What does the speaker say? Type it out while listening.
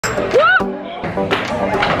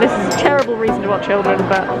terrible reason to watch children,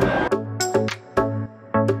 but...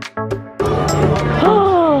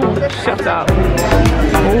 Oh, shut up.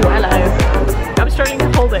 Oh, hello. I'm struggling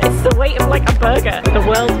to hold it. It's the weight of like a burger. The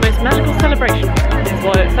world's most magical celebration is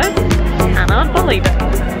what it says. And I can't believe it.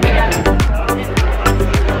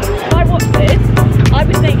 If I watch this, I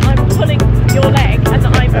would think I'm pulling your leg and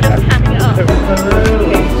I'm just handing it up.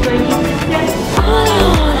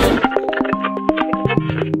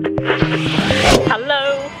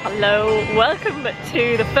 Hello, welcome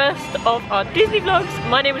to the first of our Disney vlogs.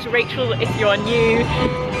 My name is Rachel if you are new.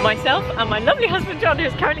 Myself and my lovely husband John, who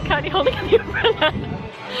is currently holding the umbrella,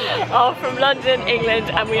 are from London,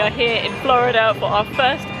 England, and we are here in Florida for our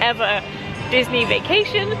first ever Disney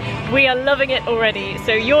vacation. We are loving it already,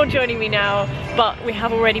 so you're joining me now, but we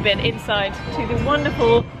have already been inside to the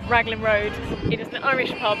wonderful Raglan Road. It is an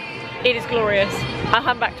Irish pub. It is glorious. I'll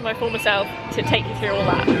hand back to my former self to take you through all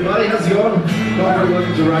that. Everybody, how's it going?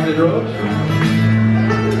 Welcome to Raglan Road.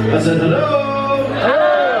 I said hello!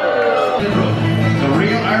 Hello! It's a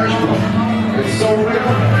real Irish pub. It's so real.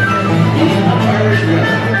 Irish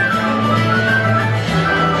weather.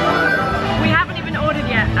 We haven't even ordered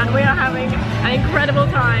yet, and we are having an incredible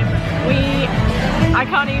time. I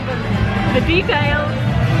can't even, the details.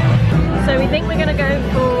 So we think we're going to go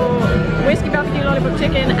for whiskey barbecue lollipop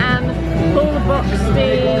chicken and pull the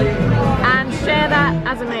boxty and share that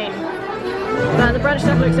as a main. But the brunch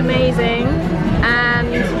stuff looks amazing,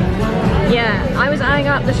 and yeah, I was eyeing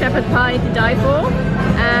up the shepherd pie to die for,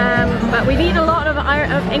 but we've eaten a lot of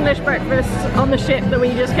English breakfasts on the ship that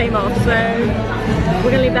we just came off, so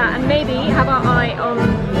we're going to leave that and maybe have our eye on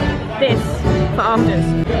this for afters.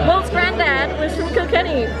 Walt's granddad was from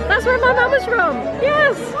Kilkenny. That's where my mum was from.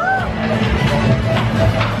 Yes!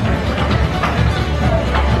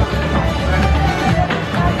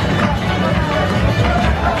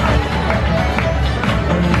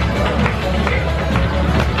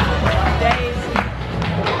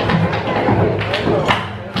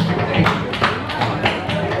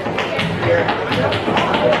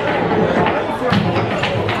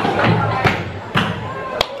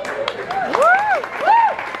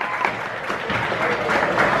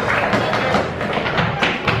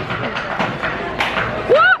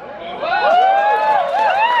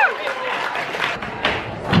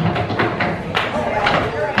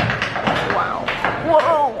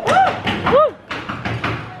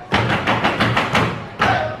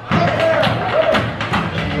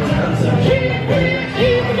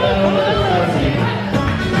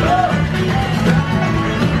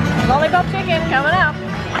 Lollipop chicken coming up.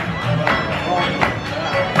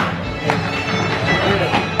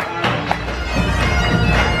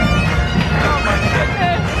 Oh my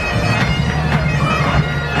goodness.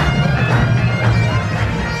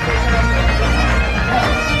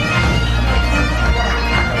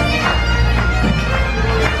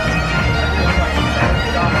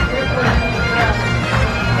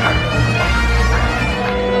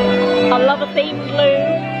 I love a themed loo.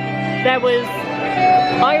 There was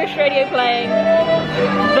Irish radio playing,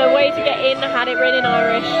 the way to get in had it written in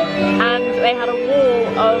Irish, and they had a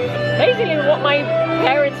wall of basically what my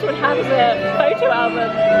parents would have as a photo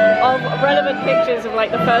album of relevant pictures of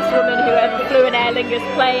like the first woman who ever flew an Aer Lingus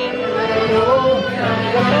plane.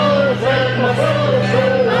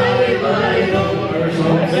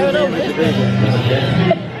 What's going on with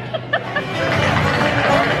this?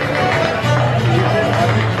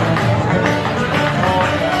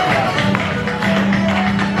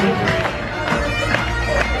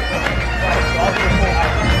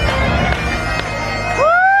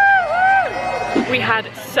 We had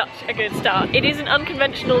such a good start. It is an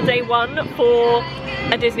unconventional day one for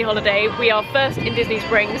a Disney holiday. We are first in Disney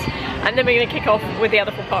Springs and then we're going to kick off with the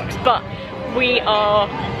other 4 parks, but we are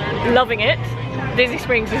loving it. Disney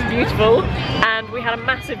Springs is beautiful and we had a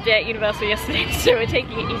massive day at Universal yesterday, so we're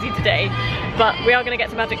taking it easy today, but we are going to get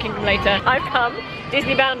to Magic Kingdom later. I've come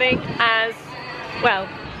Disney bounding as, well,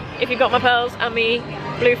 if you've got my pearls and me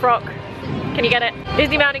blue frock, can you get it?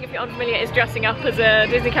 Disney bounding, if you're unfamiliar, is dressing up as a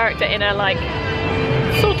Disney character in a like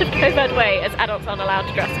sort of covert way, as adults aren't allowed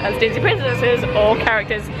to dress as Disney princesses or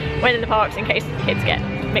characters when in the parks in case kids get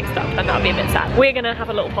mixed up, and that would be a bit sad. We're gonna have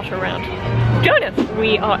a little potter around. Join us!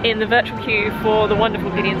 We are in the virtual queue for the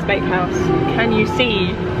wonderful Gideon's Bakehouse. Can you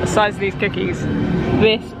see the size of these cookies?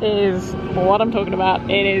 This is what I'm talking about.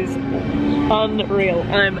 It is unreal.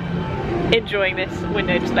 I'm enjoying this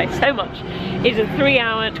window display so much. It's a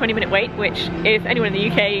 3-hour, 20-minute wait, which if anyone in the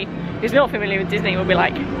UK who's not familiar with Disney will be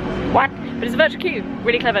like, what? But it's a virtual queue,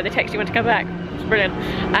 really clever. They text you when to come back. It's brilliant.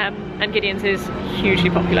 And Gideon's is hugely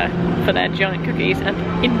popular for their giant cookies and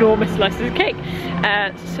enormous slices of cake.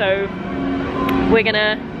 So we're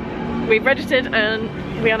gonna we've registered and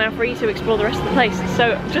we are now free to explore the rest of the place.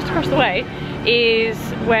 So just across the way is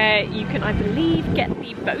where you can, I believe, get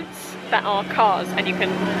the boats that are cars and you can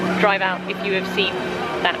drive out if you have seen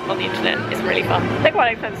that on the internet. It's really fun. They're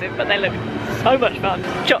quite expensive, but they look so much fun.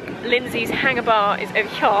 Jock Lindsay's Hangar Bar is over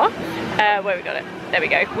here, where we got it. There we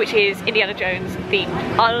go, which is Indiana Jones themed.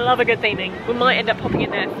 I love a good theming. We might end up popping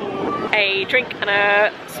in there for a drink and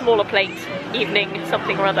a smaller plate evening,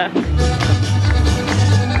 something or other.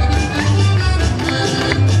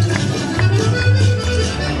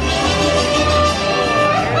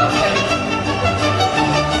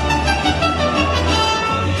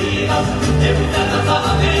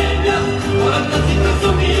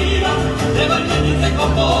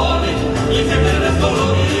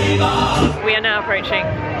 We are now approaching,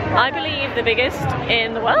 I believe, the biggest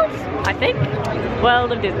in the world, I think,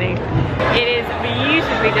 World of Disney. It is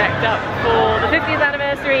beautifully decked up for the 50th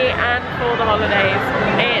anniversary and for the holidays.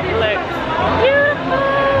 It looks beautiful.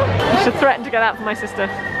 I should threaten to go out for my sister,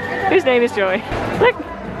 whose name is Joy. Look,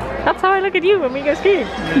 that's how I look at you when we go skiing.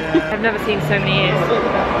 Yeah. I've never seen so many ears. This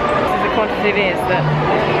is the quantity of ears that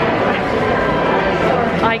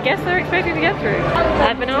I guess they're expecting to get through.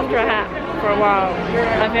 I've been after a hat for a while.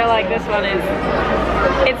 I feel like this one is,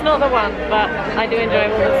 it's not the one, but I do enjoy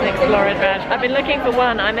Walt Disney Explorer's badge. I've been looking for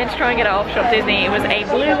one. I meant to try and get it off Shop Disney. It was a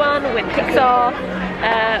blue one with Pixar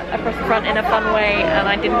across the front in a fun way, and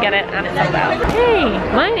I didn't get it, and it's sold out. Hey,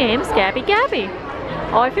 my name's Gabby Gabby.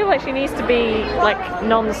 Oh, I feel like she needs to be like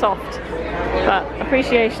non-soft. But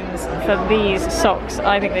appreciations for these socks.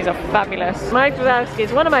 I think these are fabulous. Mike Wazowski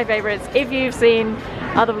is one of my favorites. If you've seen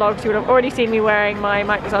other vlogs, you would have already seen me wearing my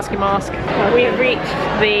Mike Wazowski mask. We've reached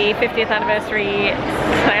the 50th anniversary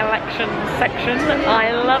selection section.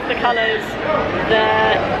 I love the colours.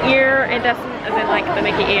 The iridescent, as in like the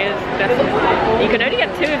Mickey ears. You can only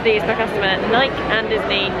get 2 of these per customer, Nike and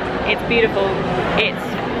Disney. It's beautiful. It's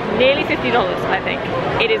nearly $50, I think.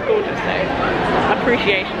 It is gorgeous though.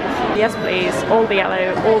 Appreciations. Yes please, all the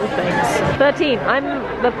yellow, all the things. 13, I'm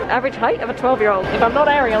the average height of a 12-year-old. If I'm not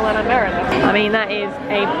Ariel, then I'm Meredith. I mean, that is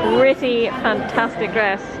a pretty fantastic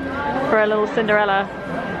dress for a little Cinderella.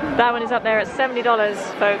 That one is up there at $70,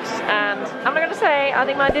 folks, and I'm not gonna say, I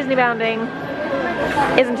think my Disney bounding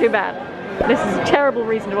isn't too bad. This is a terrible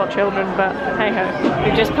reason to watch children, but hey ho.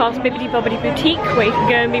 We've just passed Bibbidi Bobbidi Boutique, where you can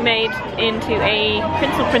go and be made into a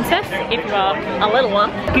prince or princess if you are a little one.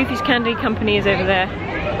 Goofy's Candy Company is over there.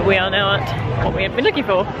 We are now at what we have been looking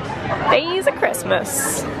for. Days of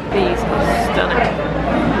Christmas. These are stunning.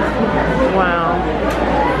 Wow.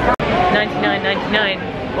 $99.99.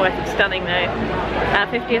 Worth it stunning though. Our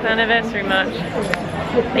 50th anniversary merch.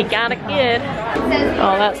 They got it good.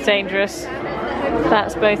 Oh, that's dangerous.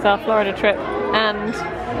 That's both our Florida trip and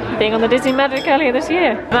being on the Disney Magic earlier this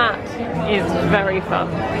year. That is very fun.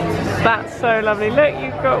 That's so lovely. Look,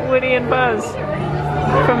 you've got Woody and Buzz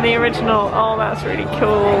from the original. Oh, that's really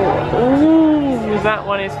cool. Ooh, that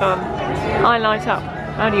one is fun. I light up.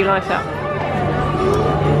 How do you light up?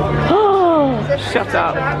 Oh, shut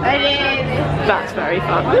up. That's very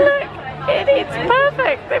fun. Look, it's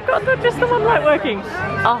perfect. They've got just the one light working.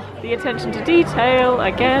 Oh, the attention to detail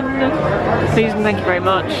again. Please and thank you very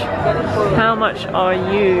much. How much are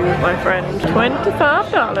you, my friend?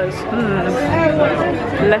 $25.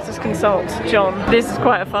 Let us consult John. This is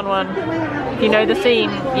quite a fun one. You know the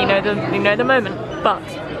scene, you know the moment, but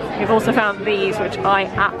we've also found these, which I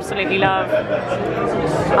absolutely love.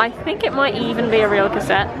 I think it might even be a real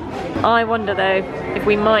cassette. I wonder though if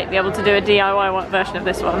we might be able to do a DIY version of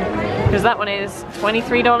this one, because that one is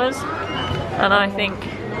 $23, and I think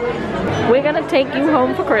we're gonna take you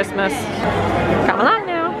home for Christmas. Come along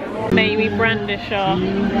now. May we brandish our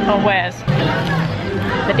wares.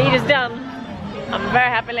 The deed is done. I'm a very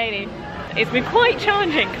happy lady. It's been quite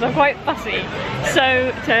challenging because I'm quite fussy,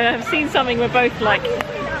 so to have seen something we're both like,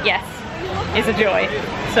 yes, is a joy.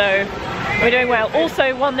 So we're doing well.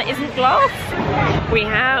 Also, one that isn't glass. We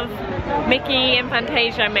have Mickey and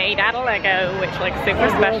Fantasia made out of Lego, which looks super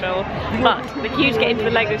special, but the queue to get into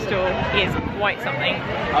the Lego store is quite something.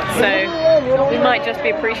 So we might just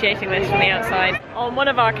be appreciating this from the outside. On one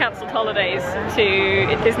of our cancelled holidays to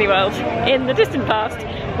Disney World in the distant past,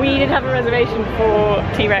 we did have a reservation for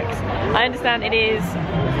T-Rex. I understand it is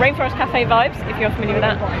Rainforest Cafe vibes, if you're familiar with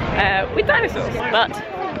that, with dinosaurs, but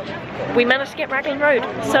we managed to get Raglan Road.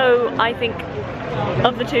 So I think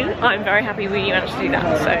of the two, I'm very happy we managed to do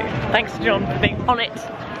that. So thanks to John for being on it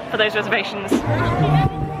for those reservations. So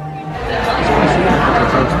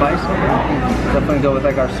spice, definitely go with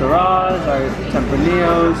like our Syrahs, our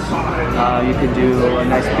Tempraneos. You could do a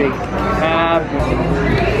nice big cab.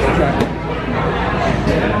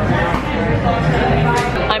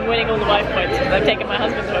 I'm willing I've taken my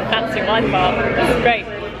husband to a fancy wine bar. This is great.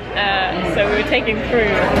 So we were taking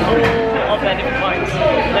through all of their different wines.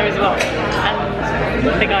 There is a lot.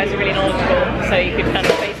 And the guys are really knowledgeable, so you could kind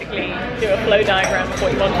of basically do a flow diagram of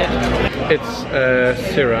what you wanted. It's a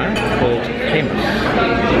Syrah called Famous.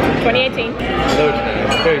 2018.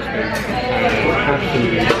 Very smooth.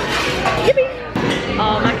 Absolutely. Yippee!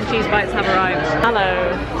 Our mac and cheese bites have arrived. Hello.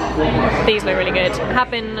 These look really good. Have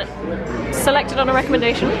been selected on a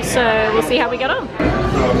recommendation, so we'll see how we get on.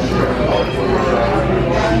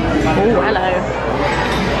 Oh, hello.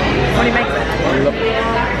 What do you make of it?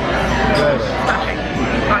 Smashing.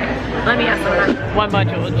 Right, let me have some of that. Wine by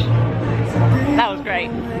George. That was great.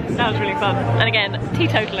 That was really fun. And again,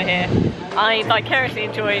 teetotaler here. I vicariously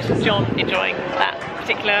enjoyed John enjoying that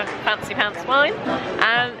particular fancy pants wine,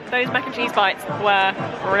 and those mac and cheese bites were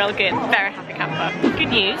real good. Very happy camper. Good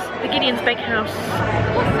news, the Gideon's Bakehouse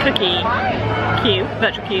cookie queue,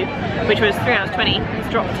 virtual queue, which was 3 hours 20, has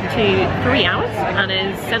dropped to 3 hours and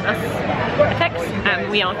has sent us a text, and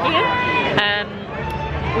we are here.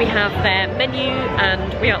 We have their menu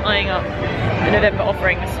and we are eyeing up the November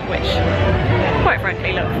offerings, which quite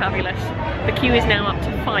frankly look fabulous. The queue is now up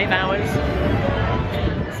to 5 hours.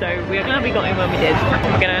 So we are glad we got in when we did.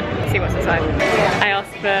 We're gonna see what's inside. I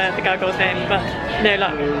asked for the gargoyle's name, but no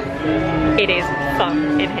luck. It is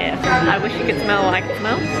fun in here. I wish you could smell what I can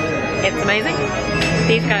smell. It's amazing.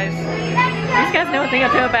 These guys know a thing or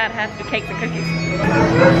two about how to do cakes and cookies.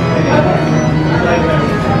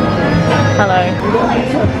 Hello.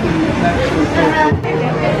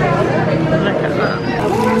 Look at that.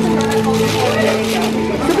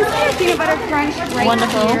 So this is your peanut butter crunch right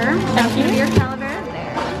Wonderful. here. Thank you. Your caliber.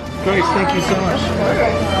 Grace, thank you so much.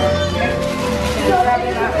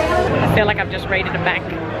 I feel like I've just raided a bank,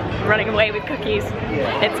 running away with cookies.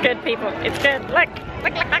 It's good, people. It's good. Look.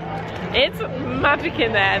 It's magic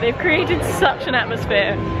in there. They've created such an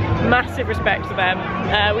atmosphere. Massive respect to them.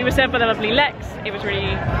 We were served by the lovely Lex. It was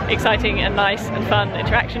really exciting and nice and fun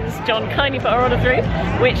interactions. John kindly put our order through,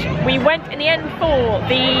 which we went in the end for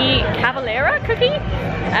the Cavalera cookie,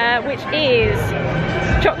 which is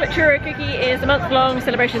chocolate churro cookie. Is a month-long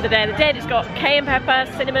celebration of the Day of the Dead. It's got cayenne pepper,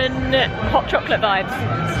 cinnamon, hot chocolate vibes.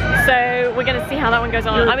 So we're gonna see how that one goes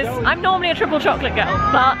on. I'm normally a triple chocolate girl,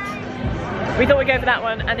 but we thought we'd go for that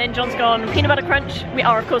one. And then John's gone peanut butter crunch. We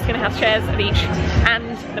are of course gonna have shares of each,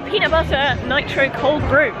 and the peanut butter nitro cold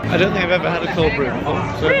brew. I don't think I've ever had a cold brew before.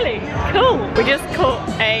 So. Really cool. We just caught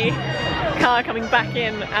a car coming back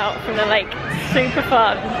in out from the lake. Super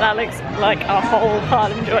fun. That looks like a whole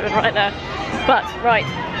pile of enjoyment right there. But right,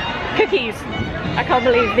 cookies. I can't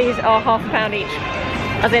believe these are £half each.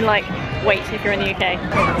 As in like weight if you're in the UK.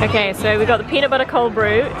 Okay, so we've got the peanut butter cold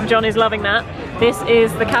brew. John is loving that. This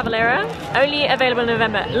is the Cavalera, only available in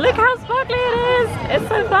November. Look how sparkly it is! It's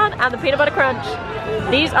so fun. And the peanut butter crunch.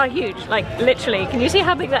 These are huge, like literally. Can you see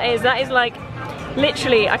how big that is? That is like,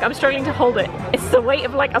 literally, I'm struggling to hold it. It's the weight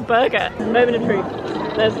of like a burger. Moment of truth.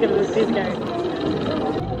 Let's give this a go.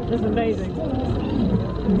 This is amazing.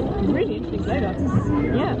 Really interesting flavour.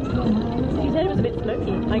 Yeah. You said it was a bit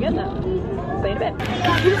smoky. I get that. See in a bit.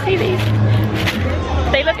 Can you see these?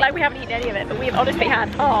 They look like we haven't eaten any of it, but we've honestly had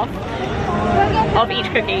half of each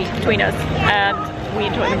cookie between us, and we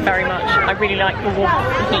enjoy them very much. I really like the warmth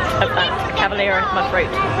and heat of that Cavalera into my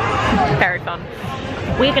throat. Very fun.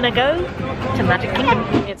 We're gonna go to Magic Kingdom.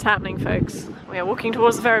 It's happening, folks. We are walking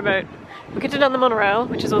towards the ferry boat. We could have done the monorail,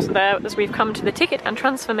 which is also there, as we've come to the Ticket and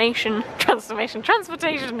Transportation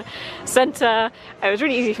Centre. It was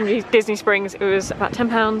really easy from Disney Springs. It was about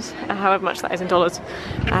 £10, however much that is in dollars.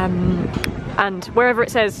 And wherever it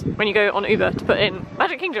says when you go on Uber to put in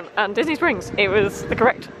Magic Kingdom and Disney Springs, it was the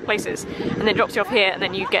correct places. And then drops you off here, and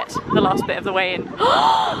then you get the last bit of the way in.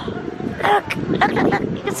 Look! You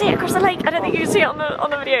can see it across the lake. I don't think you can see it on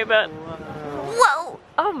the video, but whoa!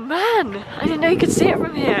 Oh man, I didn't know you could see it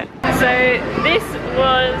from here. So this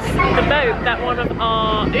was the boat that one of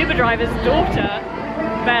our Uber driver's daughter,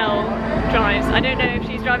 Belle, drives. I don't know if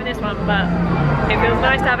she's driving this one, but it feels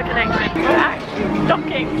nice to have a connection. We're actually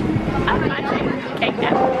docking at Magic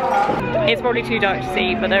Kingdom. It's probably too dark to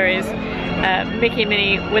see, but there is Mickey and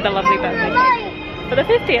Minnie with a lovely birthday cake for the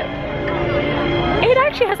 50th. It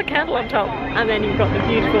actually has a candle on top, and then you've got the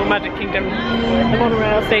beautiful Magic Kingdom, the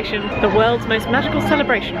monorail station. The world's most magical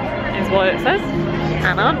celebration is what it says,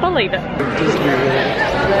 and I can't believe it.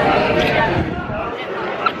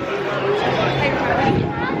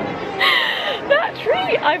 That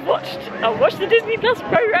tree! I've watched the Disney Plus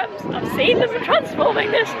programs. I've seen them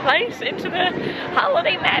transforming this place into the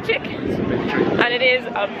holiday magic, and it is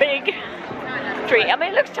a big tree. I mean,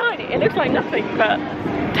 it looks tiny. It looks like nothing, but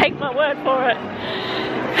take my word for it.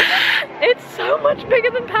 It's so much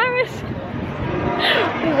bigger than Paris.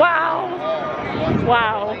 Wow.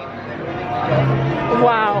 Wow.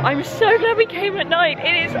 Wow. I'm so glad we came at night.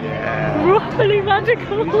 It is properly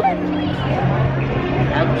magical.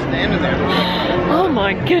 Oh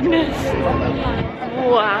my goodness.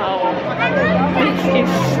 Wow. This is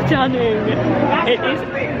stunning. It is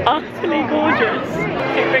utterly gorgeous.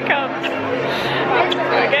 Here it comes.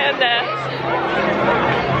 We're getting there.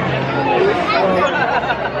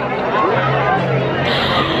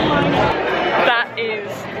 That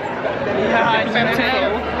is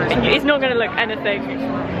beautiful. It's not going to look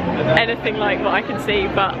anything like what I can see,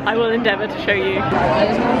 but I will endeavour to show you.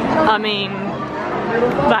 I mean,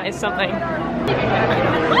 that is something.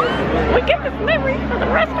 We get this memory for the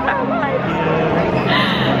rest of our lives.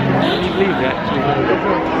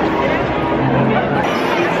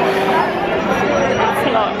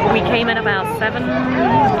 We came in about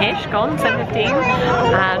 7-ish, gone, 7:15,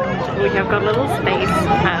 and we have got a little space,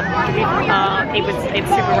 and it's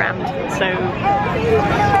super rammed, so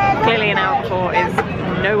clearly an hour before is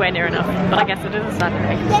nowhere near enough, but I guess it is a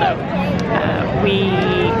Saturday, so we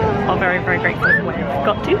are very, very grateful for where we've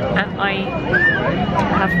got to, and I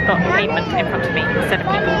have got pavement in front of me instead of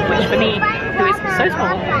people, which for me, who is so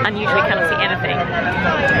small and usually cannot see anything,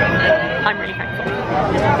 I'm really thankful.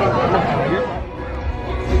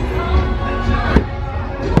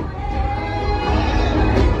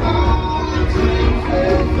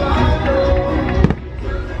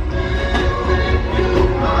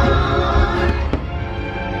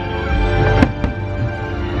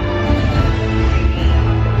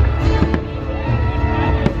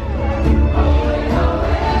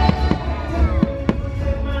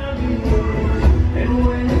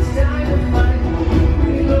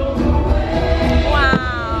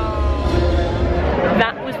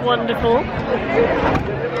 Wonderful.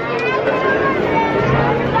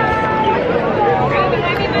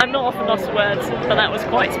 I'm not often lost for words, but that was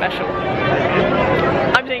quite special.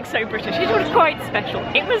 I'm being so British. It was quite special.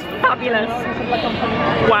 It was fabulous.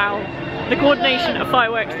 Wow. The coordination of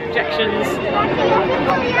fireworks projections.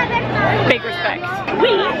 Big respect. We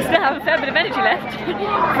still have a fair bit of energy left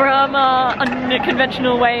from our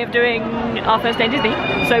unconventional way of doing our first day in Disney.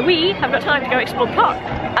 So we have got time to go explore the park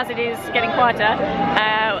as it is getting quieter.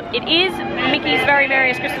 It is Mickey's Very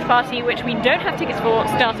Merriest Christmas Party, which we don't have tickets for,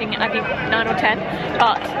 starting I think 9 or 10,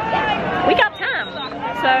 but we got time.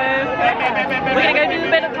 So we're gonna go do a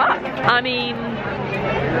bit of the park. I mean,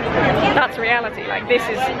 that's reality. Like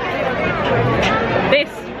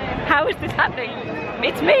how is this happening?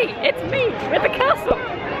 It's me with the castle.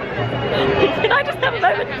 Can I just have a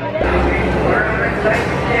moment?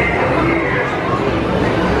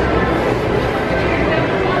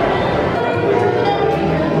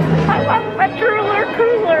 I want my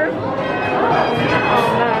cooler. Oh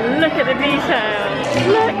man, look at the details.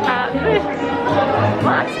 Look at this.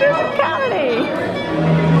 Monsters of Comedy.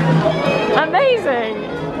 Amazing.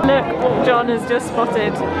 Look what John has just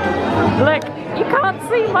spotted. Look, you can't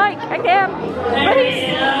see Mike again, but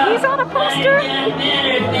he's on a poster.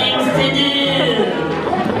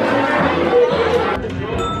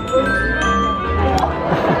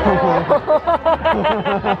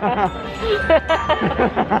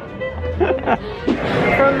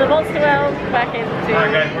 From the monster world back into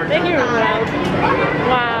the human world.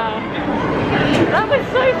 Wow. That was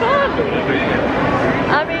so fun.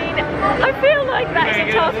 I mean, I feel like that's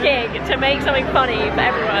a tough gig to make something funny for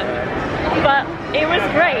everyone. But it was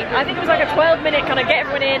great. I think it was like a 12-minute kind of get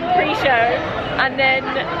everyone in pre-show, and then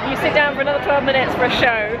you sit down for another 12 minutes for a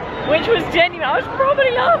show, which was genuine. I was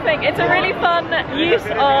probably laughing. It's a really fun use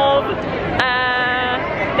of,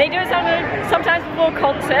 they do it sometimes before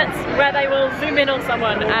concerts where they will zoom in on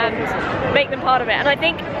someone and make them part of it. And I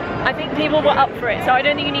think people were up for it, so I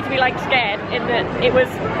don't think you need to be like scared in that it was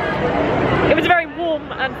very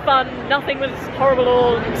warm and fun. Nothing was horrible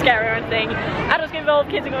or scary or anything. Adults get involved,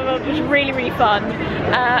 kids get involved. It was really, really fun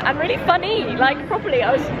and really funny. Like properly,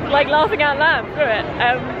 I was like laughing out loud through it.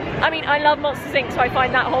 I mean, I love Monsters Inc, so I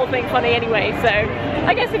find that whole thing funny anyway. So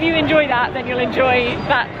I guess if you enjoy that, then you'll enjoy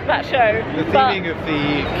that show. The theming of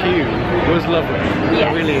the queue was lovely.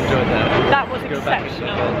 Yes. I really enjoyed that. That was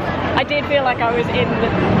exceptional. I did feel like I was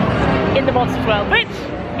in the Monsters world, which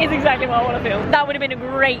is exactly what I want to feel. That would have been a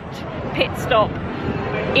great pit stop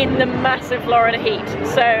in the massive Florida heat.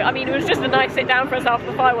 So, I mean, it was just a nice sit down for us after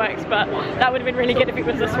the fireworks, but that would have been really good if it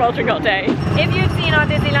was a sweltering hot day. If you've seen our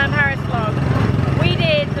Disneyland Paris vlog, we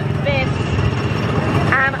did this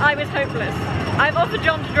and I was hopeless. I've offered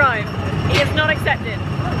John to drive. He has not accepted.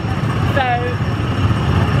 So,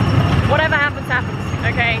 whatever happens, happens,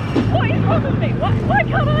 okay? What is wrong with me? Why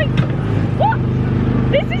can't I? What?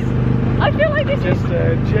 This is just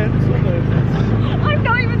a gentleman. I'm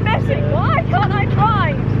not even messing. Why can't I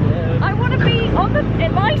drive? I want to be on the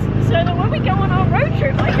license so that when we go on our road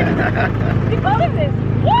trip, I can be part of this.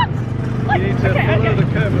 What? Like, You need to follow the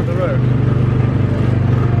curve of the road.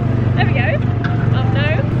 There we go. Oh no.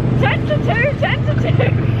 10 to 2, 10 to 2.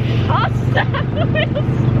 I'll stand the wheel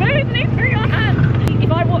smoothly through your hand.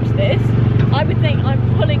 If I watch this, I would think I'm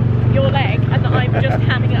pulling your leg and that I'm just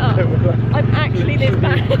hamming it up. I'm actually this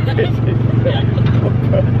bad.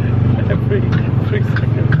 Every 3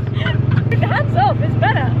 seconds. The hands off, it's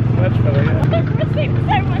better. Much better, yeah. I'm pressing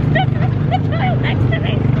so much different than the child next to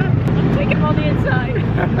me. I'm taking on the inside.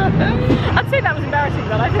 I'd say that was embarrassing,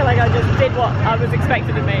 but I feel like I just did what I was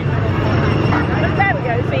expected of me. But there we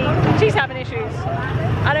go, see, she's having issues.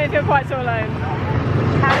 I don't feel quite so alone.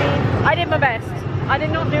 I mean, I did my best. I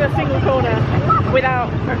did not do a single corner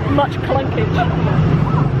without much clunkage.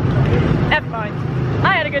 Never mind.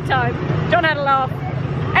 I had a good time. John had a laugh.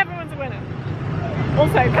 Everyone's a winner.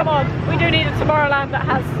 Also, come on, we do need a Tomorrowland that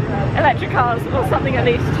has electric cars or something at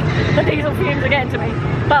least. The diesel fumes are getting to me.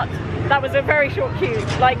 But that was a very short queue,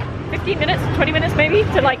 like 15 minutes, 20 minutes maybe,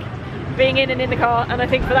 to like being in and in the car. And I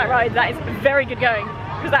think for that ride, that is very good going,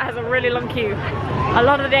 because that has a really long queue. A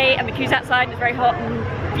lot of the day, and the queue's outside and it's very hot and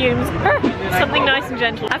fumes. Something nice and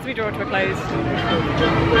gentle as we draw to a close.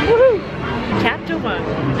 Woohoo! Chapter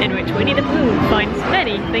 1, in which Winnie the Pooh finds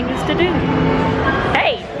many things to do.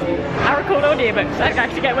 Hey! I record audiobooks, I can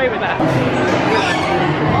actually get away with that.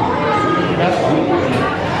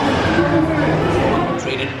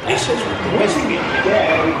 Traded places with the rest of you.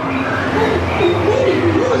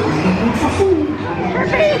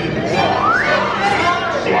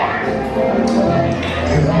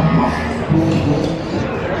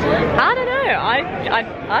 I don't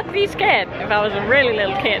know, I'd be scared if I was a really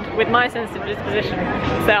little kid with my sensitive disposition.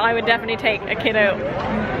 So I would definitely take a kiddo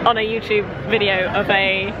on a YouTube video of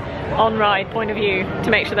a on-ride point of view to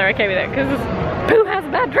make sure they're okay with it, because Pooh has a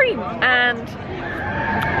bad dream and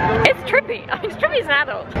it's trippy. I mean, it's trippy as an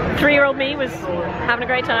adult. 3-year-old me was having a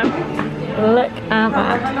great time. Look at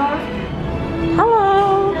that.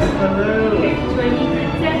 Hello.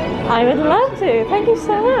 I would love to. Thank you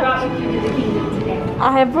so much.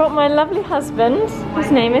 I have brought my lovely husband.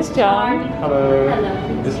 His name is John. Hello.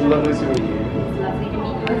 It's lovely to meet you. It's lovely to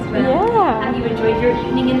meet you as well. Yeah. Have you enjoyed your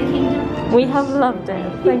evening in the kingdom? We have loved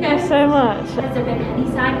it. Thank you so much. Has there been any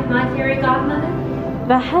sign of my fairy godmother?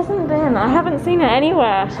 There hasn't been. I haven't seen it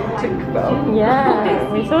anywhere. Tinkerbell. Yeah,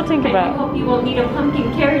 we saw I Tinkerbell. hope you won't need a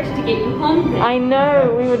pumpkin carriage to get you home then. I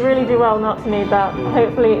know, we would really do well not to need that.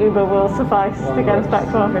 Hopefully Uber will suffice to get us back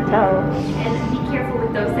to our hotel. And be careful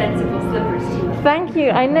with those sensible slippers too. Thank you.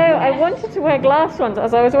 I know, I wanted to wear glass ones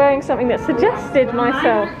as I was wearing something that suggested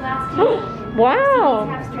myself. Wow,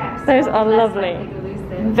 those are lovely.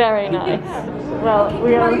 Very nice. Well,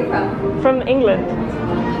 we are from England.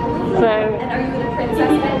 So, And are you the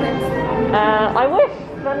princess headlands? I wish,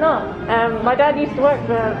 but not. My dad used to work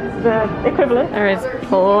the equivalent. There is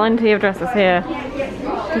plenty of dresses here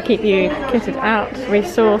to keep you kitted out. We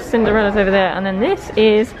saw Cinderella's over there, and then this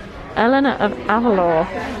is Eleanor of Avalore.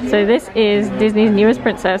 So this is Disney's newest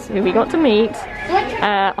princess who we got to meet.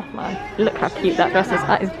 Oh man, look how cute that dress is.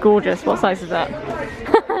 That is gorgeous. What size is that?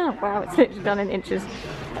 Wow, it's literally done in inches.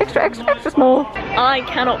 Extra, extra, extra small. I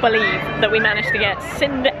cannot believe that we managed to get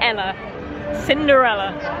Cinderella.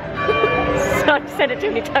 So I've said it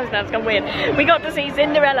too many times now, it's gone weird. We got to see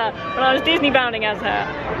Cinderella when I was Disney bounding as her.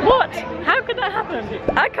 What? How could that happen?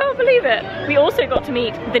 I can't believe it. We also got to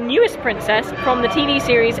meet the newest princess from the TV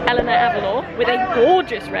series Eleanor of Avalore with a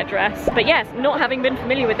gorgeous red dress. But yes, not having been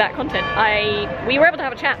familiar with that content, we were able to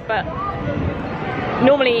have a chat, but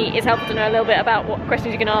normally it's helpful to know a little bit about what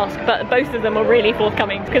questions you can ask, but both of them were really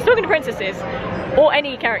forthcoming, because talking to princesses or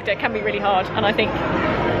any character can be really hard, and I think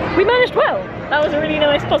we managed well. That was a really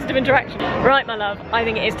nice positive interaction. Right, my love, I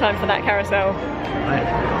think it is time for that carousel.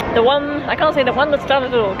 The one, I can't say the one that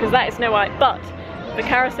started it all, because that is Snow White, but the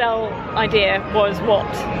carousel idea was what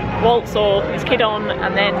Walt saw his kid on,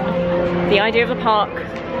 and then the idea of the park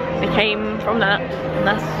came from that, and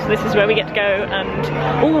this is where we get to go. And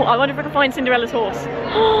oh, I wonder if I can find Cinderella's horse.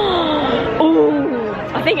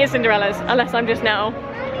 Oh, I think it's Cinderella's, unless I'm just now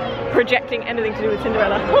projecting anything to do with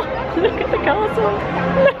Cinderella. Oh, look at the castle.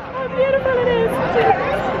 Look how beautiful it is.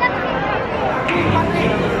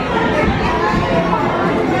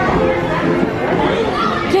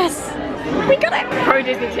 Yes, we got it. Pro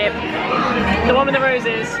Disney tip: the one with the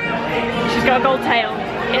roses. She's got a gold tail.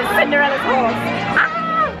 It's Cinderella's horse.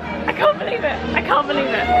 I can't believe it. I can't believe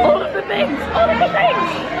it. All of the things. All of the things.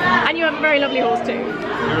 And you have a very lovely horse too.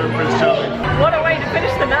 You're Prince Charming. What a way to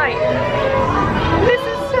finish the night. This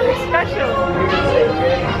is so special.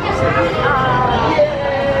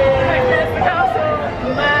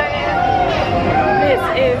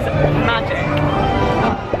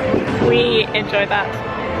 enjoyed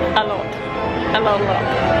that a lot. A lot.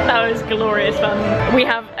 That was glorious fun. We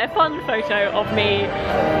have a fun photo of me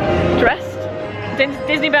dressed,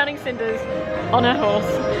 Disney bounding cinders, on a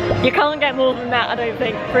horse. You can't get more than that, I don't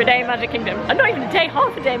think, for a day in Magic Kingdom. And not even a day,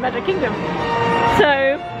 half a day in Magic Kingdom.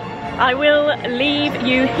 So I will leave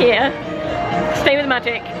you here. Stay with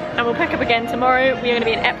Magic, and we'll pick up again tomorrow. We are going to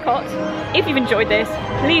be in Epcot. If you've enjoyed this,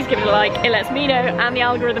 please give it a like. It lets me know and the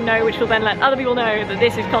algorithm know, which will then let other people know that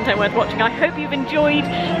this is content worth watching. I hope you've enjoyed.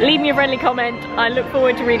 Leave me a friendly comment. I look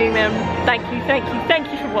forward to reading them. Thank you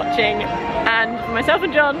for watching. And for myself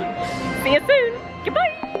and John, see you soon.